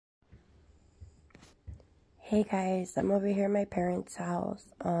Hey guys, I'm over here at my parents' house.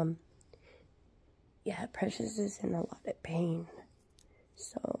 Yeah, Precious is in a lot of pain.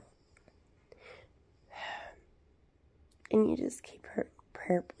 So, can you just keep her in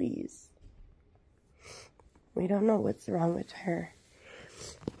prayer, please? We don't know what's wrong with her.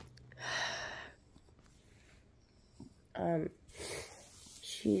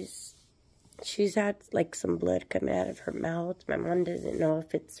 She's had like some blood coming out of her mouth. My mom doesn't know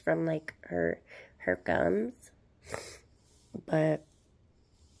if it's from like her gums, but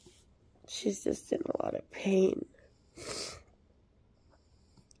she's just in a lot of pain.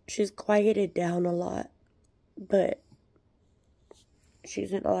 She's quieted down a lot, but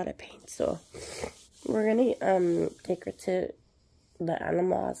she's in a lot of pain. So we're gonna take her to the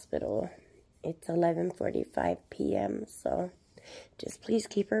animal hospital. It's 11:45 p.m. So just please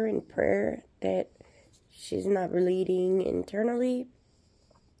keep her in prayer that she's not bleeding internally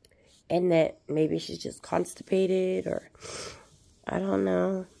and that maybe she's just constipated or I don't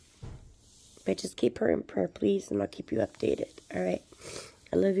know. But just keep her in prayer, please, and I'll keep you updated. All right.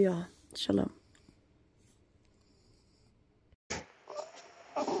 I love you all. Shalom.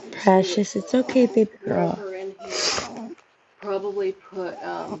 Precious, it's okay, baby girl. Her in here. Probably put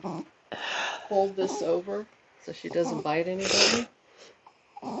hold this over so she doesn't bite anybody.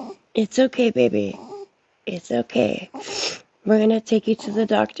 It's okay, baby. It's okay. We're gonna take you to the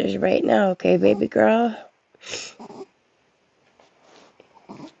doctors right now, okay, baby girl?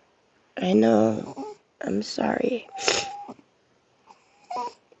 I know. I'm sorry.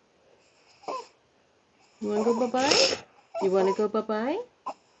 You wanna go bye-bye? You wanna go bye-bye?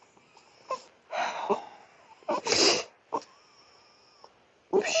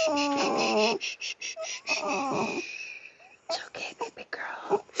 It's okay, baby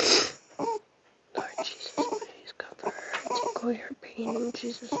girl. Lord Jesus, please cover her. Take away her pain in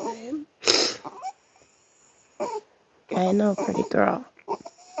Jesus' name. I know, pretty girl.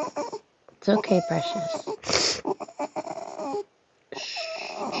 It's okay, precious.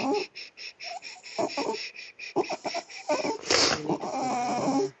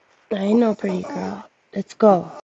 I know, pretty girl. Let's go.